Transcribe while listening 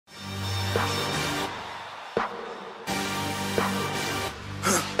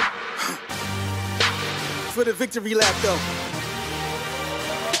For the victory lap though.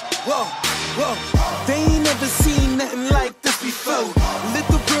 Whoa, whoa. They ain't never seen nothing like this before. Lit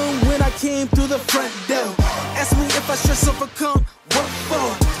the room when I came through the front door. Ask me if I stress overcome, what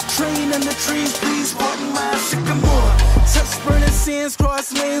for? Train in the trees, please pardon my sycamore. Touch burning sands,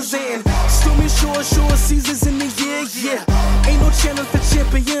 cross lands and stormy shore seasons in the year, yeah. Ain't no challenge for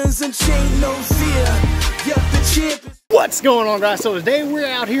champions and chain no fear. Yeah, the champions. What's going on, guys? So today we're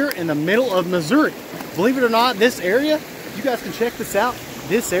out here in the middle of Missouri. Believe it or not, this area, you guys can check this out.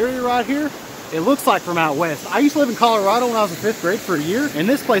 This area right here, it looks like from out west. I used to live in Colorado when I was in 5th grade for a year, and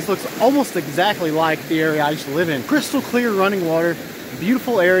this place looks almost exactly like the area I used to live in. Crystal clear running water,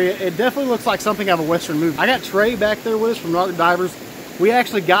 beautiful area. It definitely looks like something out of a Western movie. I got Trey back there with us from Rock Divers. We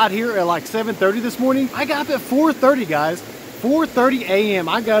actually got here at like 7:30 this morning. I got up at 4:30, guys. 4:30 a.m.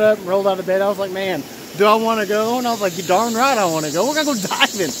 I got up and rolled out of bed. I was like, man, do I want to go? And I was like, you darn right I want to go. We're going to go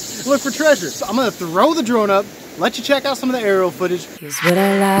diving, look for treasure. So I'm going to throw the drone up, let you check out some of the aerial footage. Here's what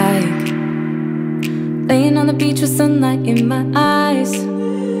I like. Laying on the beach with sunlight in my eyes,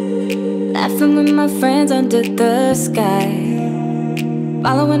 laughing with my friends under the sky,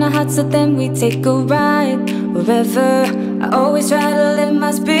 following our hearts so then we take a ride. Wherever, I always try to let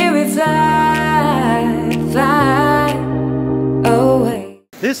my spirit fly, fly away.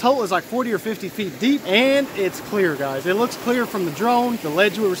 This hole is like 40 or 50 feet deep, and it's clear, guys. It looks clear from the drone, the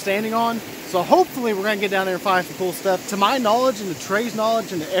ledge we were standing on. So hopefully we're gonna get down there and find some cool stuff. To my knowledge, and to Trey's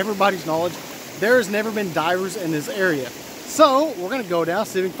knowledge, and to everybody's knowledge, there has never been divers in this area. So we're gonna go down,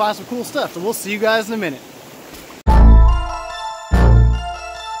 see if we can find some cool stuff. So we'll see you guys in a minute.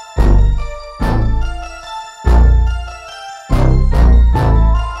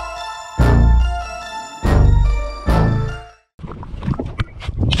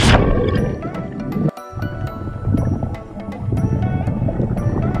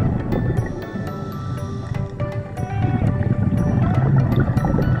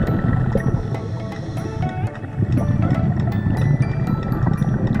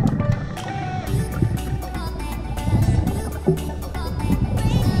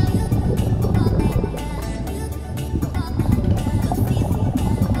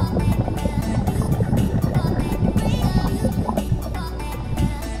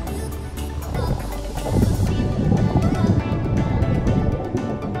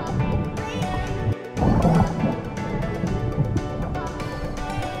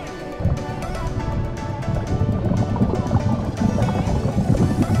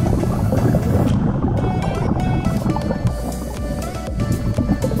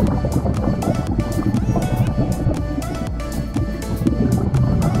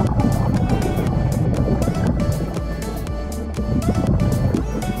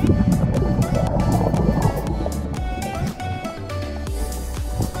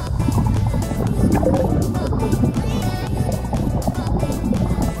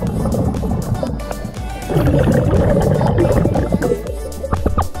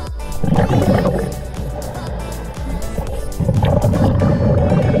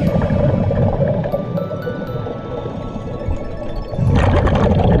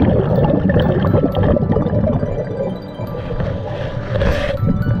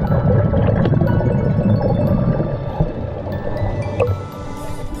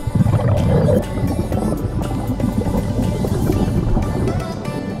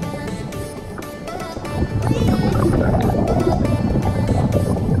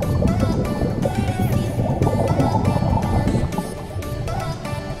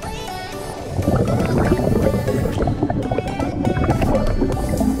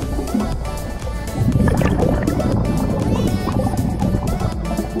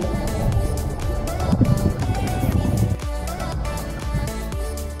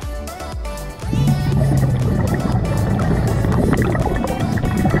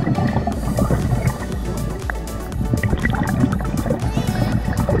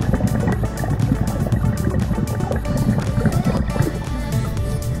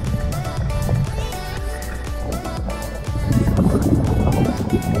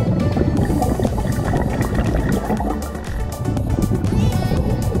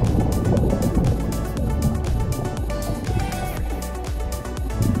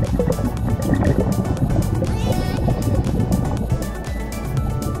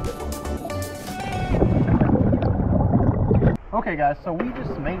 Okay guys, so we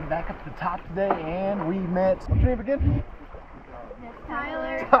just made it back up to the top today and we met, what's your name again?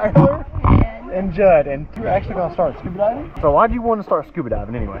 Tyler and Judd, and you're actually going to start scuba diving? So why do you want to start scuba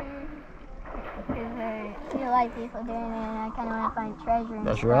diving anyway? Because feel like people doing it, and I kind of want to find treasure. And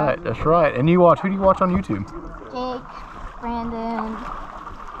That's stuff. right. That's right. And you watch? Who do you watch on YouTube? Jake, Brandon.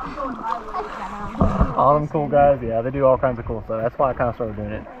 All them cool guys. Yeah, they do all kinds of cool stuff. That's why I kind of started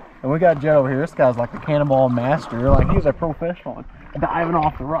doing it. And we got Jed over here. This guy's like the cannonball master. Like he's a professional diving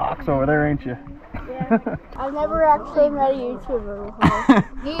off the rocks over there, ain't you? Yeah. I've never actually met a YouTuber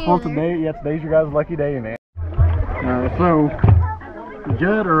before. Well, today's your guys' lucky day, man. So,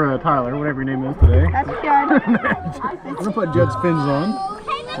 Judd or Tyler, whatever your name is today. That's Judd. We're gonna put Judd's fins on.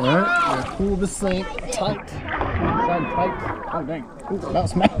 All right, we'll pull this thing tight. Tight. Oh dang! Ooh, about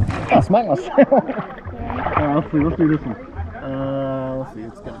smack myself. Let's see. Let's do this one. Let's see.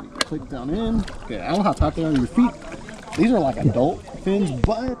 It's gonna be clicked down in. Okay, I don't know how tight they are on your feet. These are like adult fins,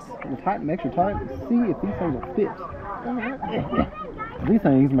 but they're tight and extra tight. See if these things will fit. These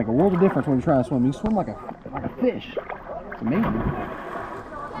things make a world of difference when you're trying to swim. You swim like a fish. It's amazing.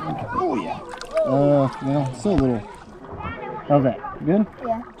 Oh yeah. Well, still a little. How's that? Good?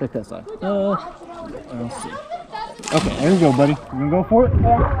 Yeah. Check that side. Let's see. Okay, there you go, buddy. You gonna go for it?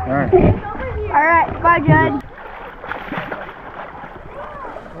 Yeah. Alright. Alright, bye, Judd.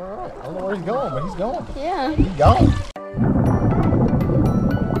 Alright. I don't know where he's going, but he's going. Yeah. He's gone.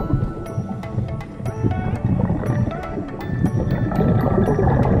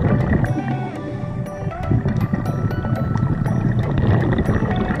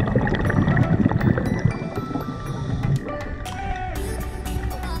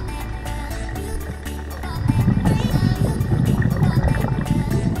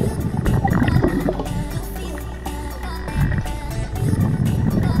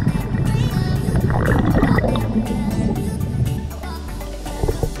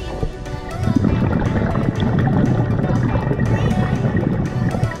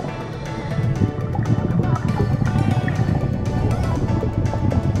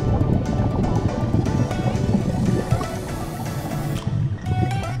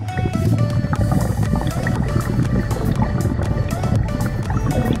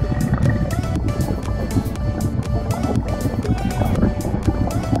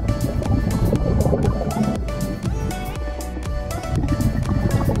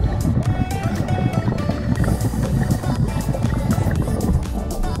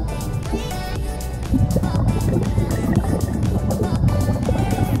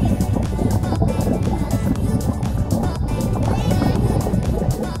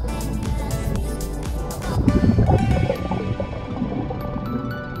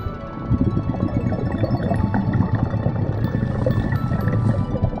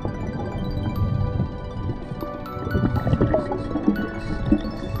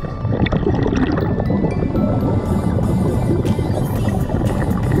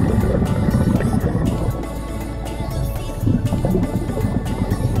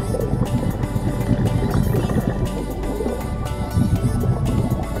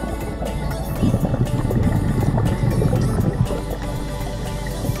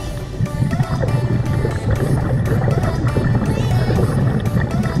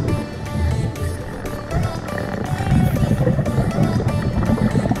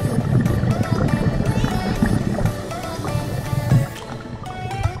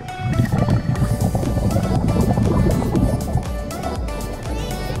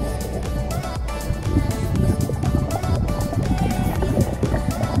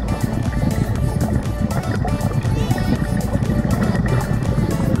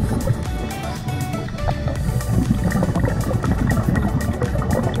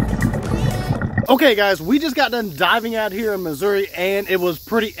 Okay guys, we just got done diving out here in Missouri and it was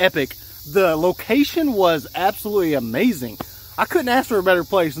pretty epic. The location was absolutely amazing. I couldn't ask for a better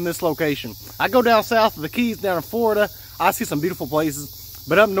place than this location. I go down south of the Keys, down in Florida, I see some beautiful places.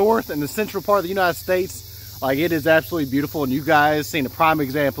 But up north in the central part of the United States, like it is absolutely beautiful, and you guys seen a prime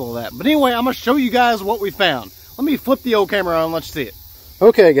example of that. But anyway, I'm gonna show you guys what we found. Let me flip the old camera on and let you see it.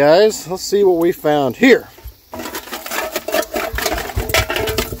 Okay guys, let's see what we found here.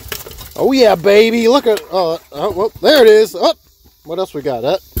 Oh yeah, baby! Look at well, there it is. Oh, what else we got?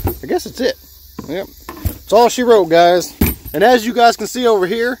 I guess it's it. Yep, it's all she wrote, guys. And as you guys can see over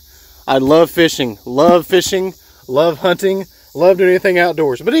here, I love fishing, love hunting, love doing anything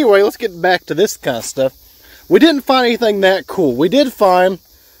outdoors. But anyway, let's get back to this kind of stuff. We didn't find anything that cool. We did find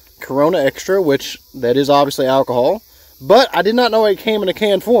Corona Extra, which that is obviously alcohol, but I did not know it came in a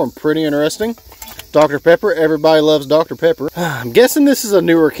can form. Pretty interesting. Dr. Pepper, everybody loves Dr. Pepper. I'm guessing this is a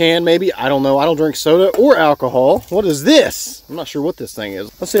newer can, maybe. I don't know. I don't drink soda or alcohol. What is this? I'm not sure what this thing is.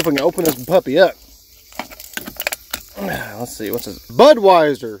 Let's see if we can open this puppy up. Let's see, what's this?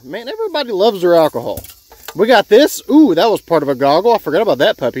 Budweiser. Man, everybody loves their alcohol. We got this. Ooh, that was part of a goggle. I forgot about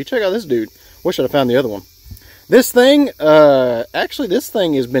that puppy. Check out this dude. Wish I'd have found the other one. This thing, actually this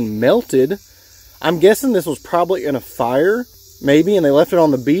thing has been melted. I'm guessing this was probably in a fire, maybe, and they left it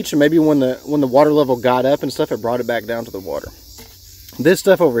on the beach, and maybe when the water level got up and stuff, it brought it back down to the water. This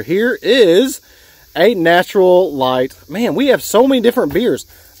stuff over here is a Natural Light. Man, we have so many different beers.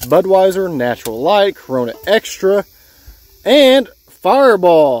 Budweiser, Natural Light, Corona Extra, and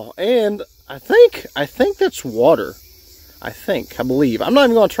Fireball. And I think that's water. I believe. I'm not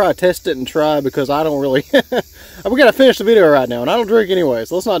even going to try to test it and try because I don't really... we got to finish the video right now, and I don't drink anyway,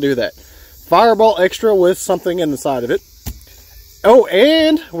 so let's not do that. Fireball Extra with something in the side of it. Oh,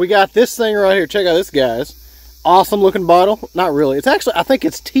 and we got this thing right here. Check out this, guys. Awesome looking bottle. Not really. It's actually, I think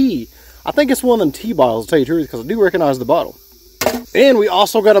it's tea. I think it's one of them tea bottles, to tell you the truth, because I do recognize the bottle. And we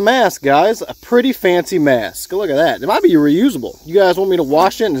also got a mask, guys. A pretty fancy mask. Look at that. It might be reusable. You guys want me to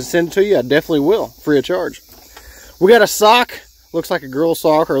wash it and send it to you? I definitely will, free of charge. We got a sock. Looks like a girl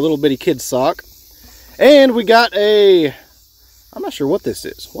sock or a little bitty kid sock. And we got a... I'm not sure what this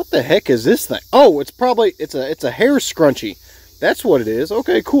is. What the heck is this thing? Oh, it's probably... It's a hair scrunchie. That's what it is.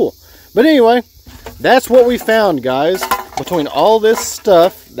 Okay, cool. But anyway, that's what we found, guys. Between all this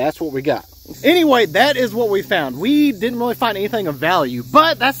stuff, that's what we got. Anyway, that is what we found. We didn't really find anything of value,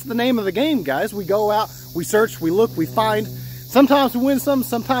 but that's the name of the game, guys. We go out, we search, we look, we find. Sometimes we win some,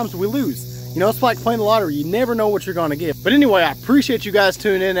 sometimes we lose. You know, it's like playing the lottery. You never know what you're going to get. But anyway, I appreciate you guys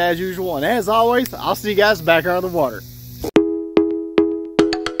tuning in as usual. And as always, I'll see you guys back out of the water.